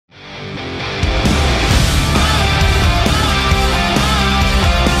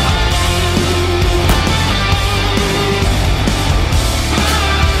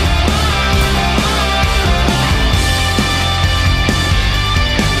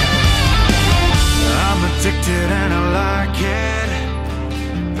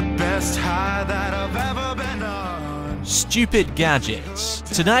stupid gadgets.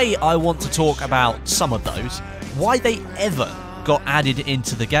 Today I want to talk about some of those, why they ever got added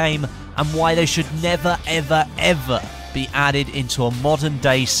into the game, and why they should never ever ever be added into a modern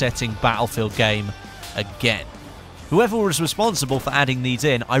day setting Battlefield game again. Whoever was responsible for adding these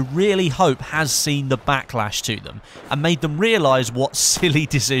in, I really hope has seen the backlash to them and made them realise what silly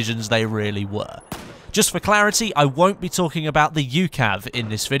decisions they really were. Just for clarity, I won't be talking about the UCAV in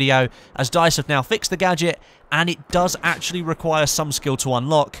this video, as DICE have now fixed the gadget, and it does actually require some skill to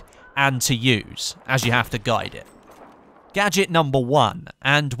unlock and to use, as you have to guide it. Gadget number 1,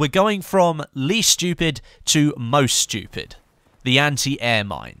 and we're going from least stupid to most stupid, the anti-air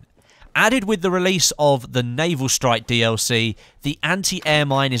mine. Added with the release of the Naval Strike DLC, the anti-air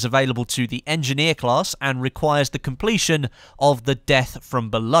mine is available to the Engineer class and requires the completion of the Death from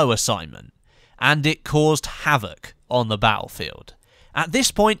Below assignment, and it caused havoc on the battlefield. At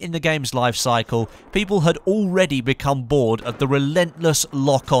this point in the game's life cycle, people had already become bored of the relentless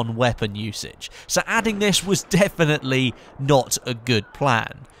lock-on weapon usage, so adding this was definitely not a good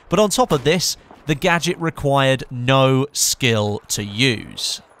plan. But on top of this, the gadget required no skill to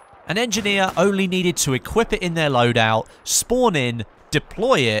use. An engineer only needed to equip it in their loadout, spawn in,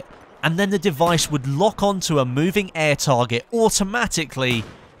 deploy it, and then the device would lock onto a moving air target automatically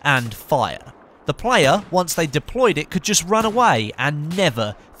and fire. The player, once they deployed it, could just run away and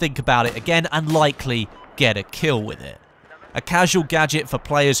never think about it again and likely get a kill with it. A casual gadget for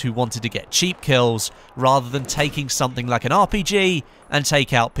players who wanted to get cheap kills rather than taking something like an RPG and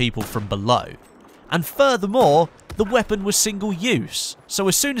take out people from below. And furthermore, the weapon was single use, so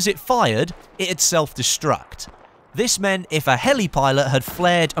as soon as it fired, it'd self-destruct. This meant if a heli pilot had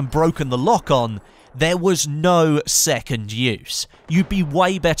flared and broken the lock-on, there was no second use. You'd be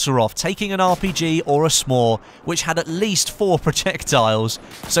way better off taking an RPG or a SMOR, which had at least 4 projectiles,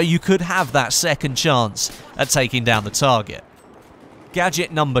 so you could have that second chance at taking down the target.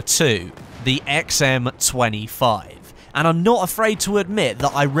 Gadget number 2, the XM25. And I'm not afraid to admit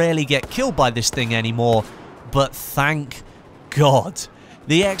that I rarely get killed by this thing anymore, but thank God.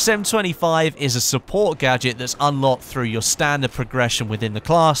 The XM25 is a support gadget that's unlocked through your standard progression within the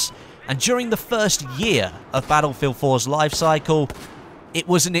class, and during the first year of Battlefield 4's life cycle, it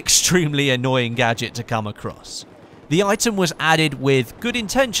was an extremely annoying gadget to come across. The item was added with good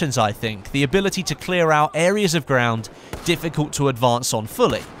intentions, I think, the ability to clear out areas of ground difficult to advance on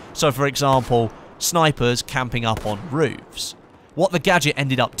fully. So for example, snipers camping up on roofs. What the gadget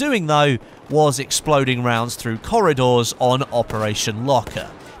ended up doing though was exploding rounds through corridors on Operation Locker,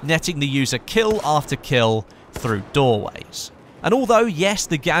 netting the user kill after kill through doorways. And although yes,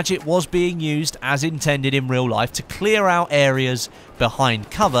 the gadget was being used as intended in real life to clear out areas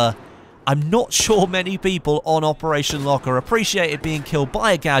behind cover, I'm not sure many people on Operation Locker appreciated being killed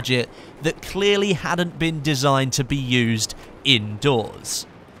by a gadget that clearly hadn't been designed to be used indoors.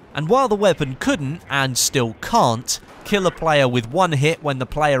 And while the weapon couldn't, and still can't, kill a player with one hit when the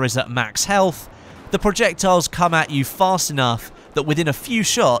player is at max health, the projectiles come at you fast enough that within a few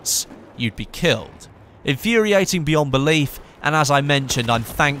shots, you'd be killed. Infuriating beyond belief, and as I mentioned, I'm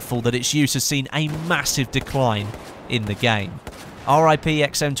thankful that its use has seen a massive decline in the game. RIP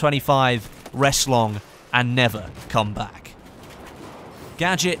XM25, rest long, and never come back.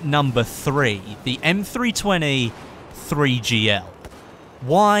 Gadget number 3, the M320 3GL.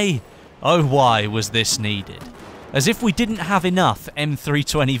 Why, oh why was this needed? As if we didn't have enough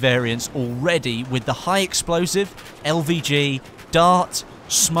M320 variants already with the high explosive, LVG, dart,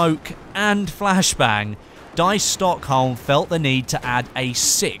 smoke and flashbang, DICE Stockholm felt the need to add a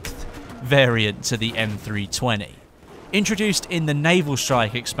 6th variant to the M320. Introduced in the Naval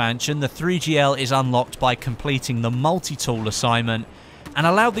Strike expansion, the 3GL is unlocked by completing the multi-tool assignment and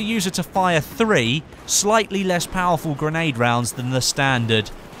allowed the user to fire 3 slightly less powerful grenade rounds than the standard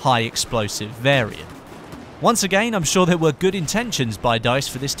high explosive variant. Once again, I'm sure there were good intentions by DICE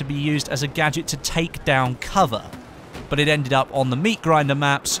for this to be used as a gadget to take down cover, but it ended up on the meat grinder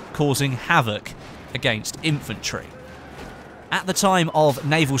maps causing havoc against infantry. At the time of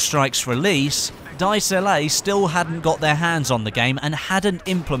Naval Strike's release, DICE LA still hadn't got their hands on the game and hadn't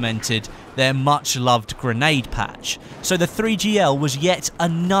implemented their much-loved grenade patch, so the 3GL was yet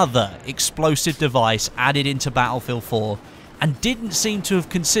another explosive device added into Battlefield 4 and didn't seem to have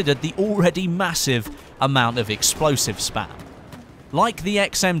considered the already massive amount of explosive spam. Like the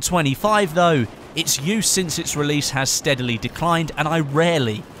XM25 though, its use since its release has steadily declined and I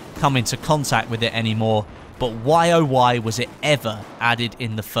rarely come into contact with it anymore, but why oh why was it ever added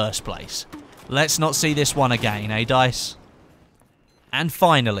in the first place? Let's not see this one again, eh DICE? And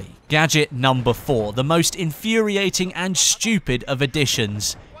finally, gadget number 4, the most infuriating and stupid of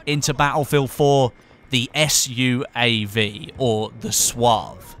additions into Battlefield 4, the SUAV, or the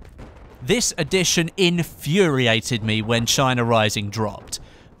Suave. This addition infuriated me when China Rising dropped,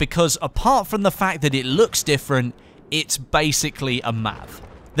 because apart from the fact that it looks different, it's basically a MAV.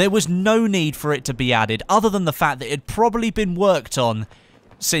 There was no need for it to be added, other than the fact that it had probably been worked on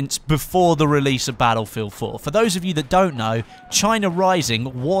since before the release of Battlefield 4. For those of you that don't know, China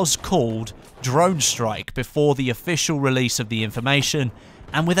Rising was called Drone Strike before the official release of the information,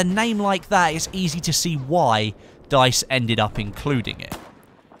 and with a name like that, it's easy to see why DICE ended up including it.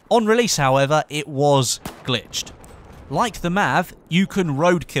 On release, however, it was glitched. Like the MAV, you can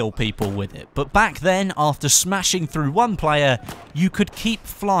roadkill people with it, but back then, after smashing through one player, you could keep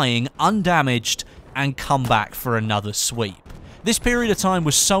flying undamaged and come back for another sweep. This period of time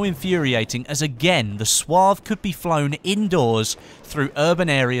was so infuriating as again, the Suave could be flown indoors through urban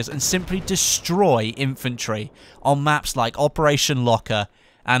areas and simply destroy infantry on maps like Operation Locker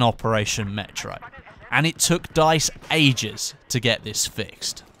and Operation Metro. And it took DICE ages to get this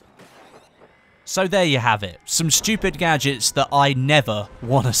fixed. So there you have it, some stupid gadgets that I never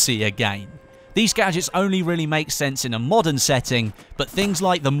want to see again. These gadgets only really make sense in a modern setting, but things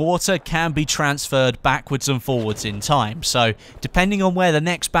like the mortar can be transferred backwards and forwards in time, so depending on where the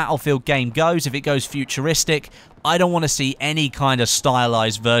next Battlefield game goes, if it goes futuristic, I don't want to see any kind of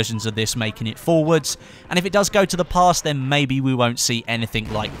stylized versions of this making it forwards, and if it does go to the past, then maybe we won't see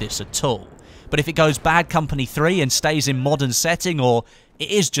anything like this at all. But if it goes Bad Company 3 and stays in modern setting, or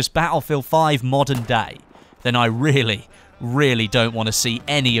it is just Battlefield 5 modern day, then I really don't want to see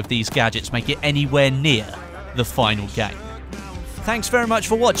any of these gadgets make it anywhere near the final game. Thanks very much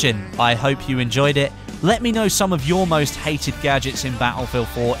for watching. I hope you enjoyed it. Let me know some of your most hated gadgets in Battlefield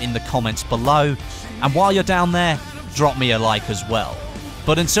 4 in the comments below. And while you're down there, drop me a like as well.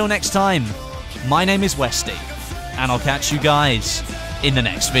 But until next time, my name is Westie, and I'll catch you guys in the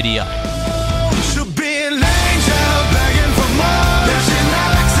next video.